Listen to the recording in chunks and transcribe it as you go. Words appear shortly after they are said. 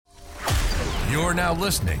You're now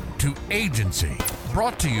listening to Agency,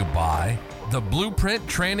 brought to you by the Blueprint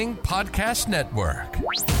Training Podcast Network.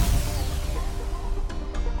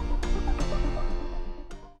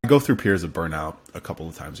 I go through periods of burnout a couple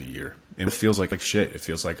of times a year, and it feels like shit. It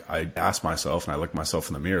feels like I ask myself and I look myself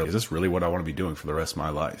in the mirror, is this really what I want to be doing for the rest of my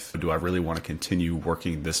life? Do I really want to continue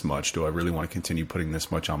working this much? Do I really want to continue putting this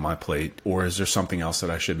much on my plate? Or is there something else that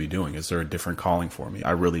I should be doing? Is there a different calling for me?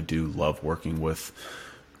 I really do love working with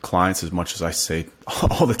clients as much as I say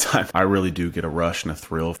all the time. I really do get a rush and a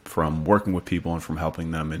thrill from working with people and from helping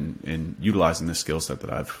them and utilizing the skill set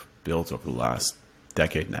that I've built over the last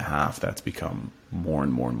decade and a half. That's become more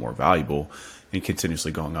and more and more valuable, and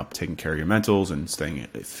continuously going up, taking care of your mentals and staying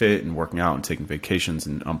fit and working out and taking vacations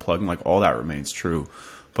and unplugging, like all that remains true.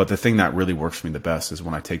 But the thing that really works for me the best is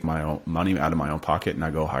when I take my own money out of my own pocket and I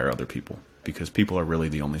go hire other people, because people are really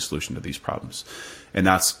the only solution to these problems. And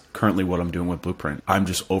that's currently what I'm doing with Blueprint. I'm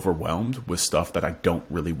just overwhelmed with stuff that I don't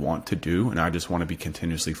really want to do. And I just want to be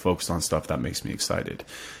continuously focused on stuff that makes me excited.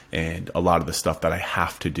 And a lot of the stuff that I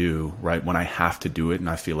have to do, right, when I have to do it and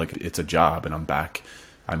I feel like it's a job and I'm back,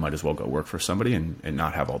 I might as well go work for somebody and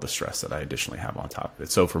not have all the stress that I additionally have on top of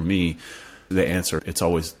it. So for me, the answer, it's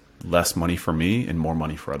always less money for me and more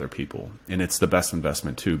money for other people. And it's the best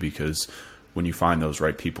investment too, because when you find those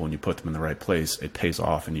right people and you put them in the right place, it pays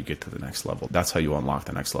off and you get to the next level. That's how you unlock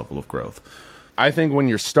the next level of growth. I think when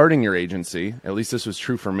you're starting your agency, at least this was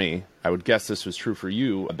true for me, I would guess this was true for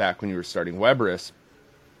you back when you were starting Weberus,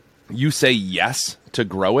 you say yes to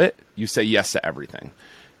grow it. You say yes to everything.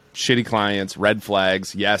 Shitty clients, red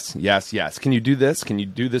flags, yes, yes, yes. Can you do this? Can you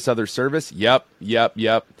do this other service? Yep, yep,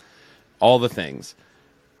 yep. All the things.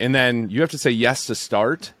 And then you have to say yes to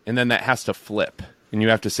start, and then that has to flip. And you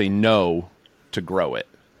have to say no to grow it,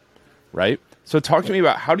 right? So talk to me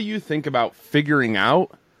about, how do you think about figuring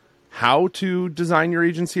out how to design your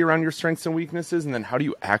agency around your strengths and weaknesses, and then how do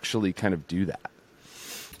you actually kind of do that?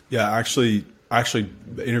 Yeah, I actually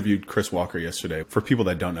interviewed Chris Walker yesterday. For people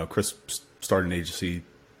that don't know, Chris started an agency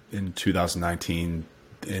in 2019,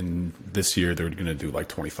 and this year they're going to do like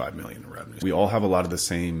 25 million in revenue. We all have a lot of the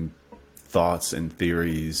same thoughts and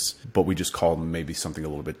theories, but we just call them maybe something a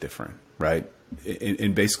little bit different, right?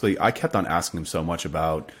 And basically, I kept on asking him so much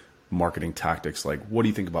about marketing tactics, like, what do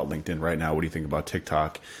you think about LinkedIn right now? What do you think about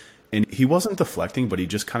TikTok? And he wasn't deflecting, but he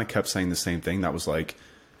just kind of kept saying the same thing. That was like,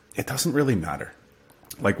 it doesn't really matter.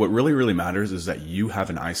 Like, what really, really matters is that you have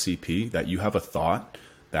an ICP, that you have a thought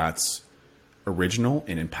that's original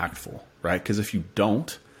and impactful, right? Because if you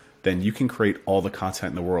don't, then you can create all the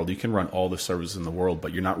content in the world. You can run all the services in the world,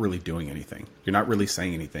 but you're not really doing anything. You're not really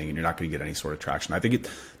saying anything, and you're not going to get any sort of traction. I think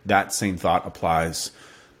that same thought applies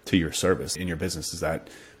to your service in your business, is that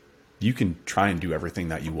you can try and do everything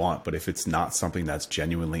that you want, but if it's not something that's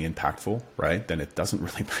genuinely impactful, right, then it doesn't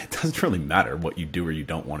really matter what you do or you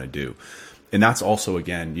don't want to do. And that's also,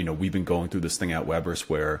 again, we've been going through this thing at Weberus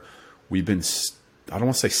where we've been, I don't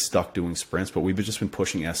want to say stuck doing sprints, but we've just been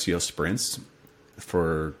pushing SEO sprints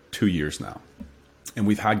for 2 years now, and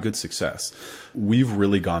we've had good success. We've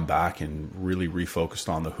really gone back and really refocused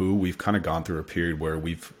on the who. We've kind of gone through a period where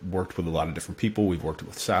we've worked with a lot of different people. We've worked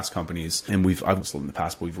with SaaS companies, and I've in the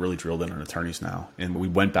past, but we've really drilled in on attorneys now. And we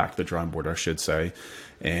went back to the drawing board, I should say.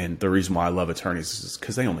 And the reason why I love attorneys is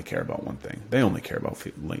because they only care about one thing. They only care about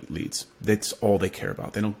leads. That's all they care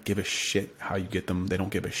about. They don't give a shit how you get them. They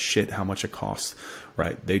don't give a shit how much it costs,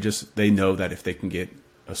 right? They know that if they can get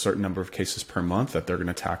a certain number of cases per month, that they're going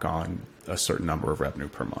to tack on a certain number of revenue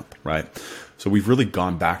per month, right? So we've really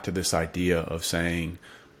gone back to this idea of saying,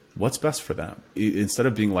 what's best for them? Instead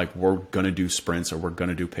of being like, we're going to do sprints or we're going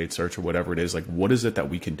to do paid search or whatever it is, like, what is it that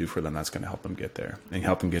we can do for them that's going to help them get there, and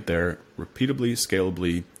help them get there repeatably,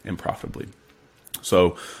 scalably, and profitably?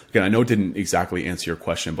 So again, I know it didn't exactly answer your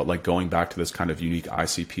question, but like going back to this kind of unique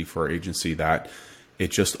ICP for our agency, that it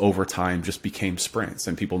just over time just became sprints,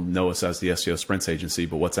 and people know us as the SEO sprints agency.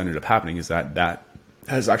 But what's ended up happening is that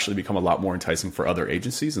has actually become a lot more enticing for other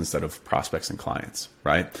agencies instead of prospects and clients,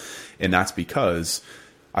 right? And that's because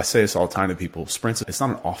I say this all the time to people, sprints, it's not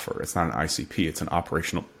an offer, it's not an ICP, it's an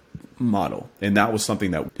operational model. And that was something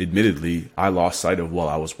that admittedly I lost sight of while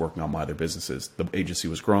I was working on my other businesses. The agency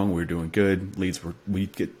was growing, we were doing good, we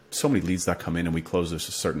get so many leads that come in and we close this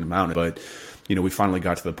a certain amount. But we finally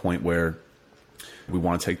got to the point where we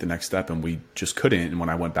want to take the next step, and we just couldn't. And when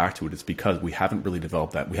I went back to it, it's because we haven't really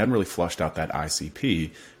developed that. We hadn't really flushed out that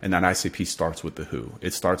ICP, and that ICP starts with the who.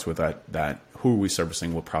 It starts with that who are we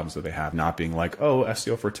servicing? What problems do they have? Not being like, oh,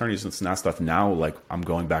 SEO for attorneys and that stuff. Now, like, I'm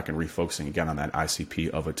going back and refocusing again on that ICP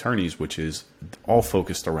of attorneys, which is all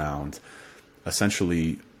focused around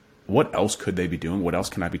essentially what else could they be doing? What else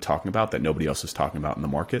can I be talking about that nobody else is talking about in the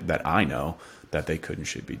market that I know that they could and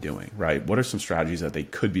should be doing, right? What are some strategies that they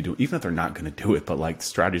could be doing, even if they're not going to do it, but like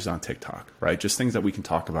strategies on TikTok, right? Just things that we can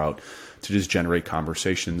talk about to just generate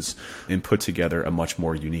conversations and put together a much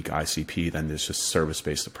more unique ICP than this just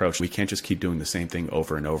service-based approach. We can't just keep doing the same thing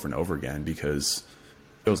over and over and over again, because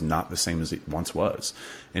it was not the same as it once was.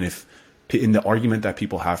 And if in the argument that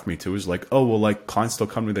people have for me too is like, oh, well, like clients still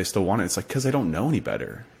come to me, they still want it. It's like, because they don't know any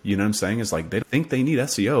better. You know what I'm saying? It's like, they think they need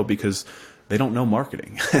SEO because they don't know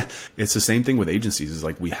marketing. It's the same thing with agencies. Is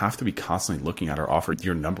like, we have to be constantly looking at our offer.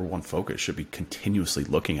 Your number one focus should be continuously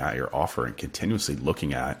looking at your offer and continuously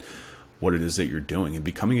looking at what it is that you're doing and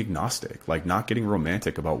becoming agnostic, like not getting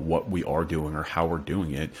romantic about what we are doing or how we're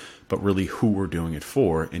doing it, but really who we're doing it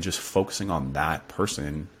for, and just focusing on that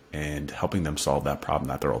person and helping them solve that problem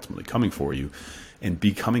that they're ultimately coming for you, and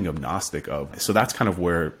becoming agnostic of. So that's kind of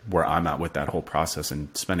where I'm at with that whole process,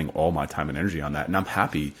 and spending all my time and energy on that. And I'm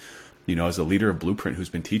happy, you know, as a leader of Blueprint who's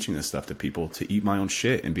been teaching this stuff to people, to eat my own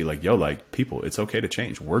shit and be like, yo, like, people, it's okay to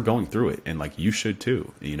change. We're going through it. And like, you should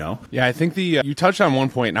too, you know? Yeah, I think you touched on one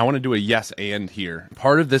point, and I want to do a yes and here.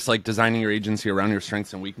 Part of this, like designing your agency around your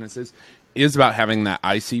strengths and weaknesses, is about having that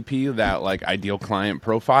ICP, that like ideal client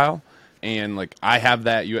profile. And like, I have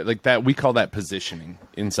that, you like that, we call that positioning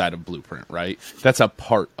inside of Blueprint, right? That's a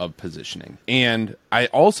part of positioning. And I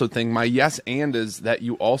also think my yes and is that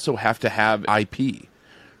you also have to have IP,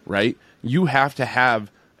 right? You have to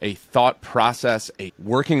have a thought process,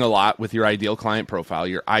 working a lot with your ideal client profile,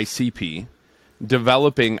 your ICP,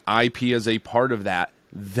 developing IP as a part of that,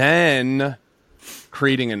 then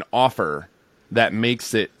creating an offer that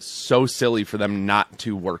makes it so silly for them not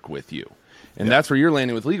to work with you. And that's where you're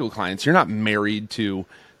landing with legal clients. You're not married to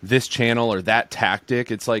this channel or that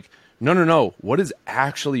tactic. It's like, no. What is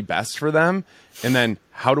actually best for them? And then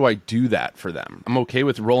how do I do that for them? I'm okay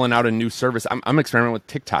with rolling out a new service. I'm experimenting with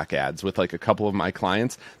TikTok ads with like a couple of my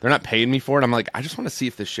clients. They're not paying me for it. I'm like, I just want to see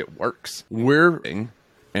if this shit works. We're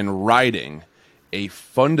and riding a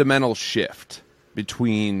fundamental shift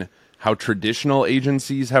between how traditional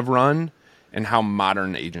agencies have run and how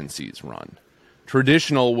modern agencies run.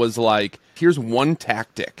 Traditional was like, here's one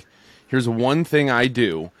tactic. Here's one thing I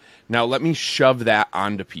do. Now let me shove that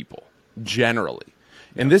onto people, generally.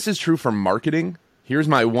 And this is true for marketing. Here's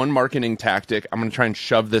my one marketing tactic. I'm going to try and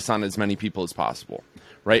shove this on as many people as possible,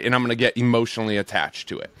 right? And I'm going to get emotionally attached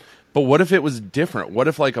to it. But what if it was different? What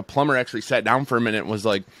if like a plumber actually sat down for a minute and was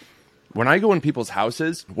like, when I go in people's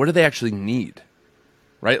houses, what do they actually need?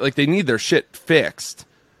 Right? Like, they need their shit fixed.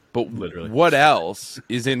 But literally, what else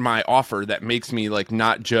is in my offer that makes me like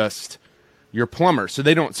not just your plumber? So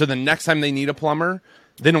they don't. So the next time they need a plumber,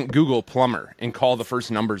 they don't Google plumber and call the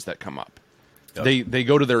first numbers that come up. Yep. They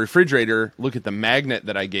go to their refrigerator, look at the magnet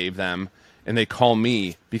that I gave them, and they call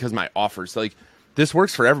me because my offers. Like, this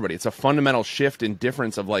works for everybody. It's a fundamental shift in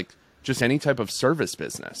difference of like just any type of service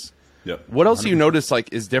business. Yep. What else do you notice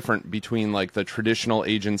like is different between like the traditional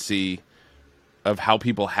agency of how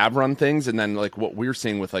people have run things and then like what we're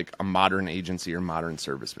seeing with like a modern agency or modern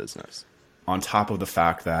service business? On top of the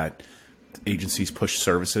fact that agencies push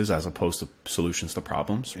services as opposed to solutions to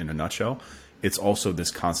problems, in a nutshell, it's also this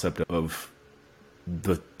concept of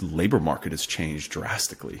the labor market has changed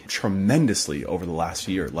drastically, tremendously over the last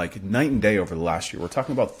year, like night and day over the last year. We're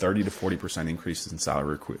talking about 30 to 40% increases in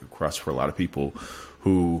salary requests for a lot of people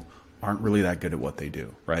who aren't really that good at what they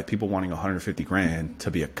do, right? People wanting 150 grand to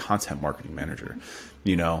be a content marketing manager,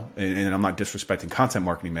 you know, and I'm not disrespecting content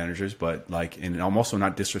marketing managers, but like, and I'm also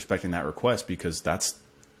not disrespecting that request because that's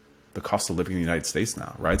the cost of living in the United States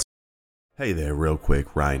now, right? Hey there, real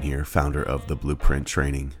quick, Ryan here, founder of the Blueprint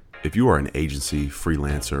Training. If you are an agency,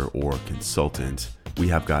 freelancer, or consultant, we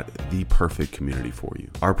have got the perfect community for you.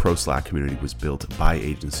 Our Pro Slack community was built by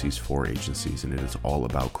agencies for agencies, and it is all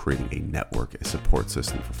about creating a network, a support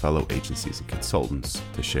system for fellow agencies and consultants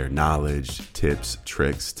to share knowledge, tips,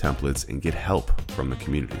 tricks, templates, and get help from the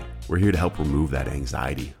community. We're here to help remove that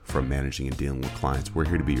anxiety from managing and dealing with clients. We're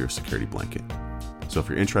here to be your security blanket. So if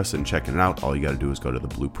you're interested in checking it out, all you got to do is go to the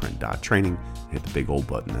blueprint.training and hit the big old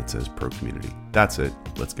button that says Pro Community. That's it.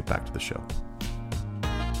 Let's get back to the show.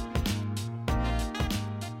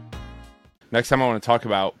 Next time I want to talk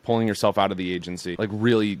about pulling yourself out of the agency, like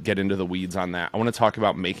really get into the weeds on that. I want to talk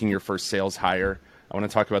about making your first sales hire. I want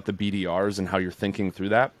to talk about the BDRs and how you're thinking through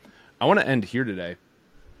that. I want to end here today.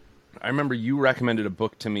 I remember you recommended a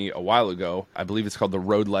book to me a while ago. I believe it's called The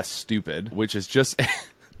Road Less Stupid, which is just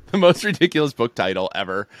the most ridiculous book title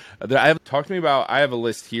ever. I have a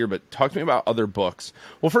list here, but talk to me about other books.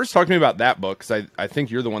 Well, first talk to me about that book, because I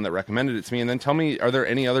think you're the one that recommended it to me. And then tell me, are there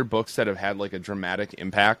any other books that have had like a dramatic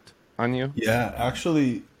impact on you? Yeah,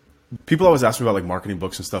 actually, People always ask me about like marketing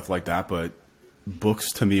books and stuff like that, but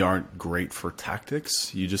books to me aren't great for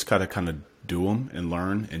tactics. You just gotta kind of do them and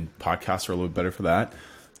learn, and podcasts are a little bit better for that.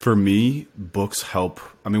 For me, books help.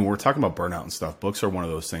 I mean, when we're talking about burnout and stuff, books are one of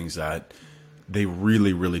those things that they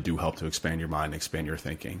really, really do help to expand your mind, expand your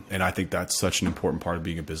thinking. And I think that's such an important part of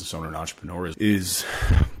being a business owner and entrepreneur is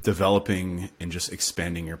developing and just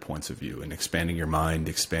expanding your points of view and expanding your mind,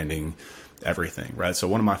 expanding everything, right? So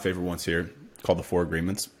one of my favorite ones here called The Four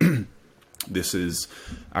Agreements. This is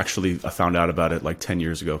actually, I found out about it like 10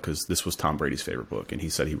 years ago because this was Tom Brady's favorite book. And he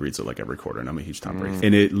said he reads it like every quarter. And I'm a huge Tom Brady fan.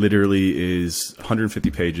 And it literally is 150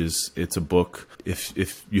 pages. It's a book.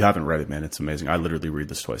 If you haven't read it, man, it's amazing. I literally read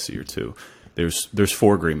this twice a year too. There's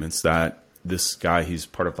four agreements that this guy, he's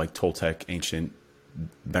part of like Toltec, ancient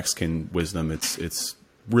Mexican wisdom. It's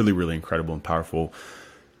really, really incredible and powerful.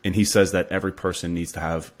 And he says that every person needs to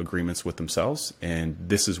have agreements with themselves. And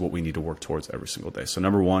this is what we need to work towards every single day. So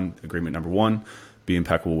agreement number one, be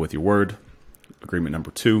impeccable with your word. Agreement number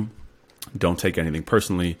two, don't take anything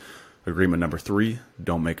personally. Agreement number three,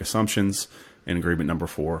 don't make assumptions. And agreement number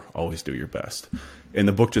four, always do your best. And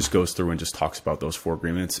the book just goes through and just talks about those four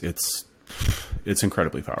agreements. It's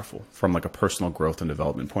incredibly powerful from like a personal growth and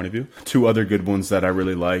development point of view. Two other good ones that I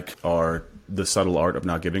really like are The Subtle Art of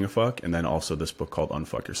Not Giving a Fuck, and then also this book called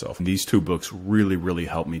Unfuck Yourself. And these two books really, really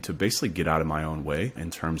helped me to basically get out of my own way in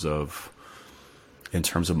terms of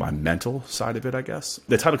my mental side of it, I guess.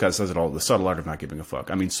 The title kind of says it all, The Subtle Art of Not Giving a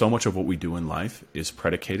Fuck. I mean, so much of what we do in life is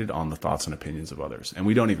predicated on the thoughts and opinions of others, and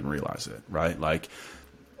we don't even realize it, right? Like,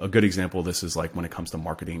 a good example of this is like when it comes to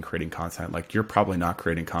marketing and creating content, like you're probably not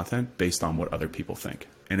creating content based on what other people think.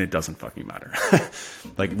 And it doesn't fucking matter.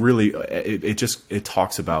 Like really, it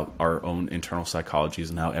talks about our own internal psychologies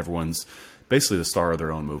and how everyone's basically the star of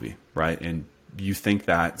their own movie, right? And you think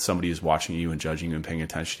that somebody is watching you and judging you and paying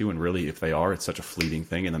attention to you. And really, if they are, it's such a fleeting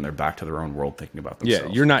thing. And then they're back to their own world thinking about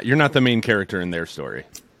themselves. Yeah, you're not the main character in their story.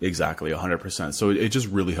 Exactly, 100%. So it just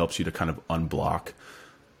really helps you to kind of unblock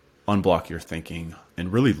your thinking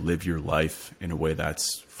and really live your life in a way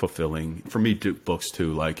that's fulfilling. For me, books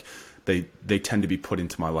too, like they tend to be put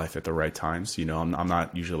into my life at the right times. You know, I'm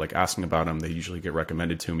not usually like asking about them. They usually get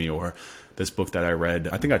recommended to me. Or this book that I read,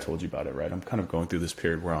 I think I told you about it, right? I'm kind of going through this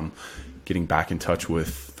period where I'm getting back in touch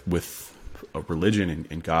with a religion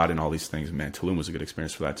and God and all these things. Man, Tulum was a good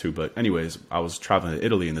experience for that too. But anyways, I was traveling to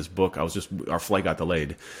Italy, and this book, our flight got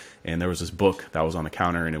delayed, and there was this book that was on the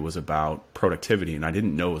counter, and it was about productivity, and I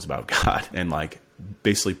didn't know it was about God, and like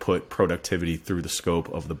basically put productivity through the scope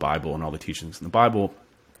of the Bible and all the teachings in the Bible.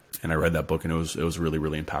 And I read that book, and it was really,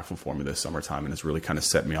 really impactful for me this summertime, and it's really kind of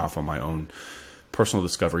set me off on my own personal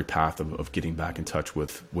discovery path of getting back in touch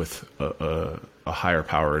with a higher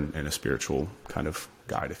power and a spiritual kind of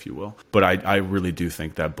guide, if you will. But I really do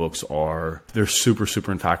think that books they're super,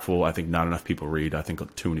 super impactful. I think not enough people read. I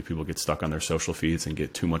think too many people get stuck on their social feeds and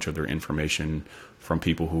get too much of their information from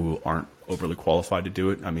people who aren't overly qualified to do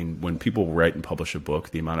it. I mean, when people write and publish a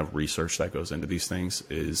book, the amount of research that goes into these things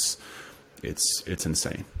it's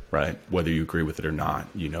insane, right? Whether you agree with it or not,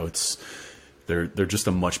 you know, they're just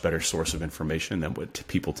a much better source of information than what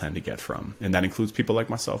people tend to get from. And that includes people like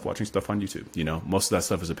myself watching stuff on YouTube. You know, most of that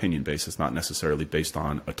stuff is opinion based. It's not necessarily based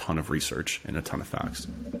on a ton of research and a ton of facts.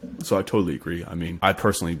 So I totally agree. I mean, I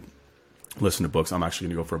personally listen to books. I'm actually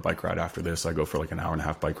going to go for a bike ride after this. I go for like an hour and a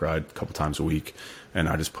half bike ride a couple times a week. And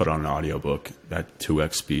I just put on an audiobook at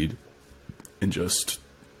 2x speed and just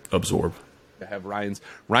absorb. I have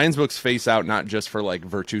Ryan's books face out not just for like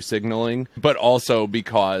virtue signaling, but also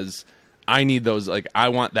because I need those. Like, I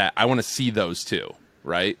want to see those too,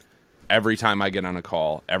 right? Every time I get on a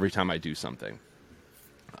call, every time I do something.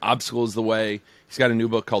 Obstacle is the way. He's got a new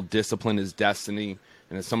book called Discipline is Destiny.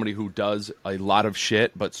 And as somebody who does a lot of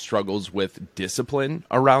shit but struggles with discipline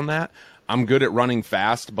around that, I'm good at running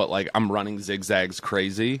fast, but like I'm running zigzags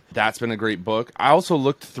crazy. That's been a great book. I also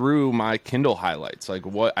looked through my Kindle highlights. Like,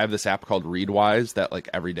 I have this app called Readwise that like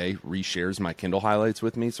every day reshares my Kindle highlights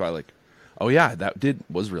with me. So I like, oh yeah,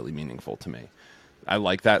 was really meaningful to me. I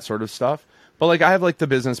like that sort of stuff. But like I have like the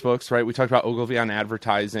business books, right? We talked about Ogilvy on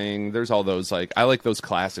advertising. There's all those, like, I like those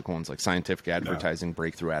classic ones like Scientific Advertising,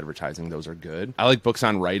 Breakthrough Advertising. Those are good. I like books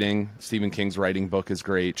on writing. Stephen King's writing book is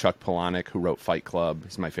great. Chuck Palahniuk, who wrote Fight Club,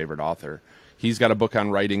 he's my favorite author. He's got a book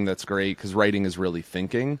on writing that's great because writing is really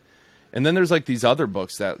thinking. And then there's like these other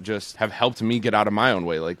books that just have helped me get out of my own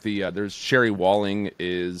way. Like there's Sherry Walling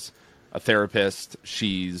is a therapist.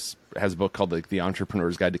 Has a book called like The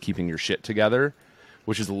Entrepreneur's Guide to Keeping Your Shit Together,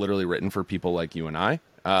 which is literally written for people like you and I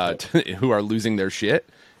who are losing their shit.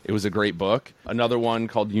 It was a great book. Another one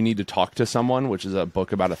called You Need to Talk to Someone, which is a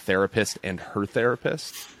book about a therapist and her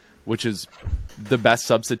therapist. which is the best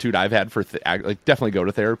substitute I've had for like definitely go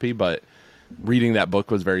to therapy, but reading that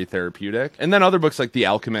book was very therapeutic. And then other books like The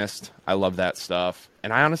Alchemist, I love that stuff.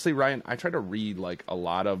 And I honestly, Ryan, I try to read like a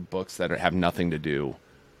lot of books that have nothing to do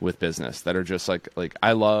with business, that are just like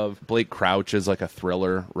I love Blake Crouch is like a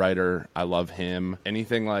thriller writer. I love him.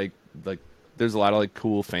 Anything like there's a lot of like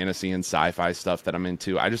cool fantasy and sci-fi stuff that I'm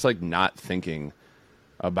into. I just like not thinking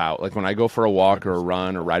about, like when I go for a walk or a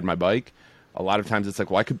run or ride my bike, a lot of times it's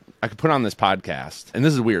like, well, I could put on this podcast. And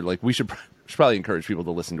this is weird. Like we should probably encourage people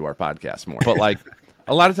to listen to our podcast more. But like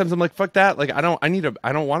a lot of times I'm like, fuck that. Like I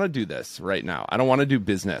don't want to do this right now. I don't want to do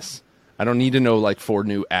business. I don't need to know like 4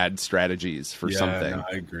 new ad strategies for something. No,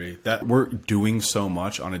 I agree that we're doing so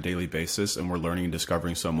much on a daily basis, and we're learning and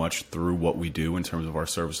discovering so much through what we do in terms of our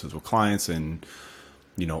services with clients and,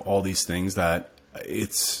 you know, all these things, that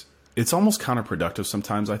it's almost counterproductive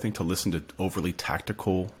sometimes, I think, to listen to overly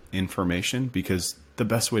tactical information, because the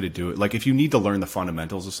best way to do it, like if you need to learn the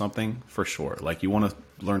fundamentals of something, for sure, like you want to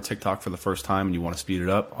learn TikTok for the first time and you want to speed it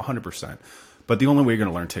up, 100%. But the only way you're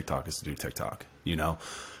going to learn TikTok is to do TikTok, you know?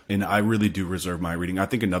 And I really do reserve my reading. I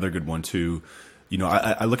think another good one too, you know,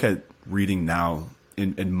 I look at reading now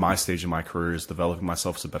in my stage of my career is developing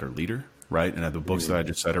myself as a better leader, right? And the books that I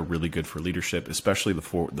just said are really good for leadership, especially the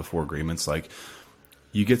four agreements. Like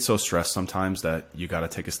you get so stressed sometimes that you got to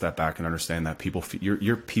take a step back and understand that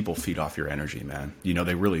your people feed off your energy, man. You know,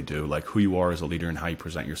 they really do. Like who you are as a leader and how you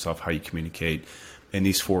present yourself, how you communicate. And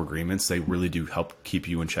these 4 agreements, they really do help keep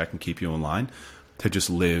you in check and keep you in line to just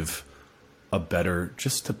live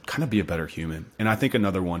just to kind of be a better human. And I think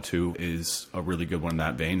another one too is a really good one in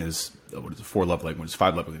that vein is, what is it, 5 love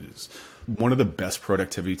languages. One of the best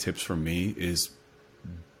productivity tips for me is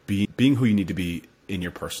being who you need to be in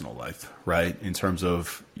your personal life, right? In terms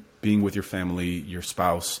of being with your family, your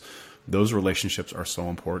spouse, those relationships are so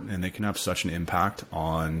important, and they can have such an impact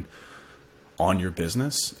on your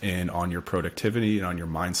business and on your productivity and on your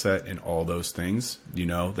mindset and all those things, you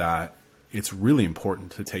know, that it's really important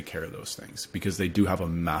to take care of those things because they do have a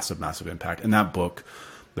massive, massive impact. And that book,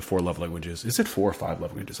 The 4 Love Languages, is it 4 or 5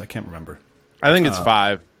 love languages? I can't remember. I think it's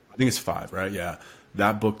 5. I think it's 5, right? Yeah.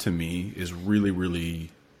 That book to me is really,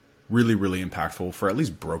 really, really, really impactful for at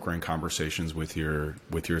least brokering conversations with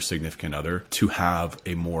your significant other to have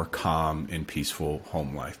a more calm and peaceful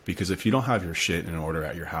home life. Because if you don't have your shit in order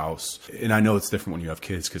at your house, and I know it's different when you have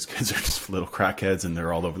kids because kids are just little crackheads and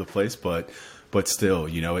they're all over the place, but still,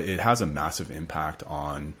 you know, it has a massive impact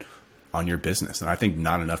on your business. And I think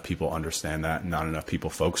not enough people understand that, not enough people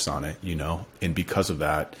focus on it, you know, and because of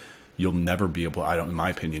that, you'll never be able, in my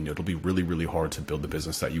opinion, it'll be really, really hard to build the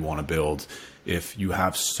business that you want to build if you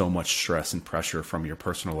have so much stress and pressure from your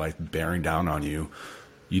personal life bearing down on you.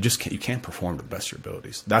 You can't perform to the best of your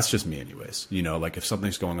abilities. That's just me anyways. You know, like if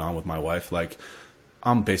something's going on with my wife, like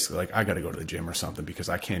I'm basically like, I got to go to the gym or something because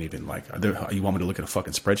I can't even you want me to look at a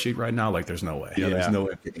fucking spreadsheet right now? Like there's no way. Yeah. There's no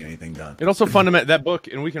way of getting anything done. It also that book,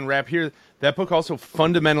 and we can wrap here, that book also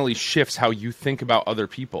fundamentally shifts how you think about other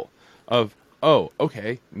people of, oh,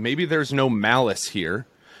 okay, maybe there's no malice here.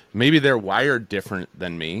 Maybe they're wired different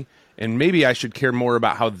than me. And maybe I should care more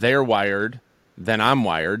about how they're wired than I'm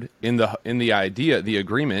wired. In the idea, the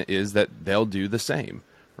agreement is that they'll do the same.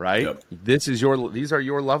 Right? Yep. These are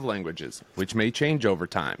your love languages, which may change over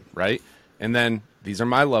time, right? And then these are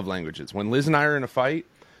my love languages. When Liz and I are in a fight,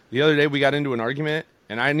 the other day we got into an argument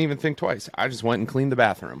and I didn't even think twice. I just went and cleaned the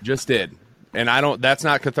bathroom. Just did. And that's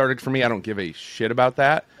not cathartic for me. I don't give a shit about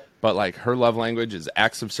that. But like her love language is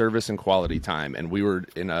acts of service and quality time. And we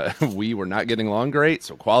were not getting along great.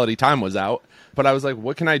 So quality time was out. But I was like,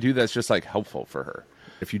 what can I do that's just like helpful for her?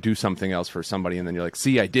 If you do something else for somebody and then you're like,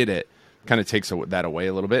 see, I did it. Kind of takes that away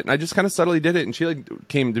a little bit. And I just kind of subtly did it. And she like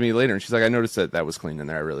came to me later and she's like, I noticed that was clean in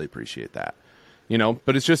there. I really appreciate that. You know,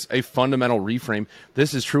 but it's just a fundamental reframe.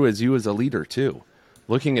 This is true as you as a leader too.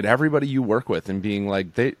 Looking at everybody you work with and being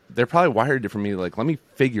like, they're probably wired differently. Like, let me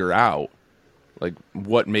figure out like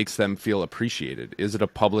what makes them feel appreciated. Is it a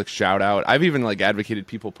public shout out? I've even like advocated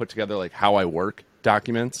people put together like how I work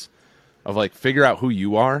documents of like figure out who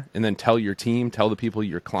you are and then tell your team, tell the people,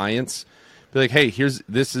 your clients, be like, hey,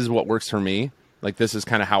 this is what works for me. Like, this is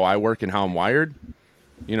kind of how I work and how I'm wired.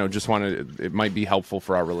 You know, it might be helpful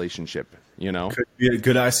for our relationship, you know? Could be a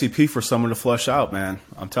good ICP for someone to flush out, man.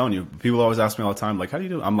 I'm telling you. People always ask me all the time, like, how do you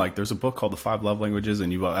do it? I'm like, there's a book called The 5 Love Languages,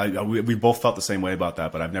 and we both felt the same way about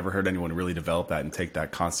that, but I've never heard anyone really develop that and take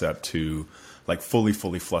that concept to, like, fully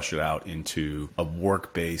flush it out into a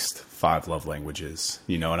work-based 5 love languages,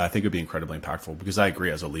 you know? And I think it'd be incredibly impactful because I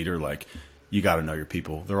agree as a leader, like, you got to know your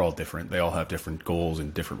people. They're all different. They all have different goals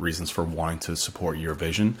and different reasons for wanting to support your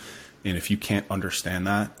vision. And if you can't understand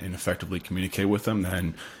that and effectively communicate with them,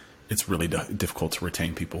 then it's really difficult to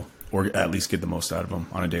retain people or at least get the most out of them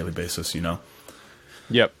on a daily basis, you know?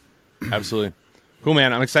 Yep, absolutely. Cool,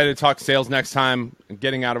 man. I'm excited to talk sales next time,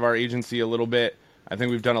 getting out of our agency a little bit. I think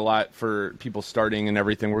we've done a lot for people starting and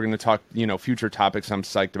everything. We're going to talk, future topics I'm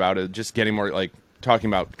psyched about it. Just getting more, talking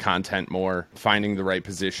about content more, finding the right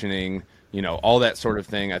positioning, all that sort of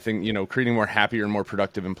thing. I think, creating more happier and more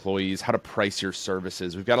productive employees, how to price your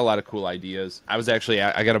services. We've got a lot of cool ideas. I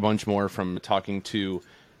got a bunch more from talking to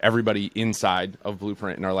everybody inside of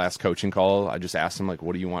Blueprint in our last coaching call. I just asked them,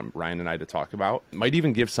 what do you want Ryan and I to talk about? Might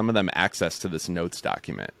even give some of them access to this notes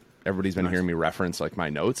document. Everybody's been hearing me reference my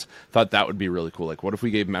notes. Thought that would be really cool. What if we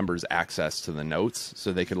gave members access to the notes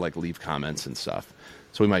so they could leave comments and stuff?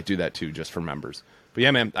 So we might do that too, just for members. But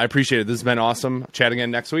yeah, man, I appreciate it. This has been awesome. Chat again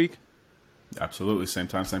next week. Absolutely. Same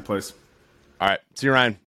time, same place. All right. See you,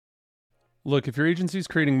 Ryan. Look, if your agency is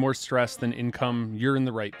creating more stress than income, you're in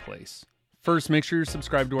the right place. First, make sure you're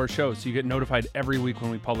subscribed to our show so you get notified every week when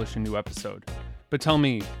we publish a new episode. But tell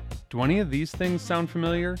me, do any of these things sound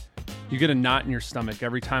familiar? You get a knot in your stomach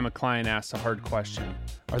every time a client asks a hard question.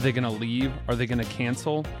 Are they going to leave? Are they going to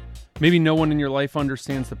cancel? Maybe no one in your life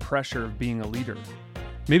understands the pressure of being a leader.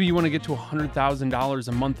 Maybe you want to get to $100,000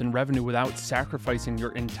 a month in revenue without sacrificing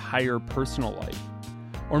your entire personal life.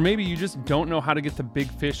 Or maybe you just don't know how to get the big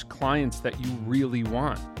fish clients that you really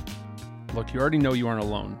want. Look, you already know you aren't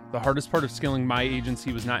alone. The hardest part of scaling my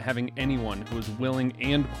agency was not having anyone who was willing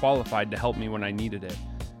and qualified to help me when I needed it.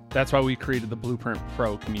 That's why we created the Blueprint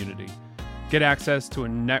Pro community. Get access to a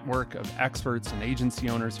network of experts and agency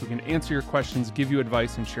owners who can answer your questions, give you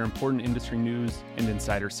advice, and share important industry news and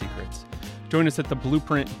insider secrets. Join us at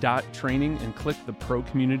theblueprint.training and click the Pro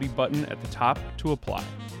Community button at the top to apply.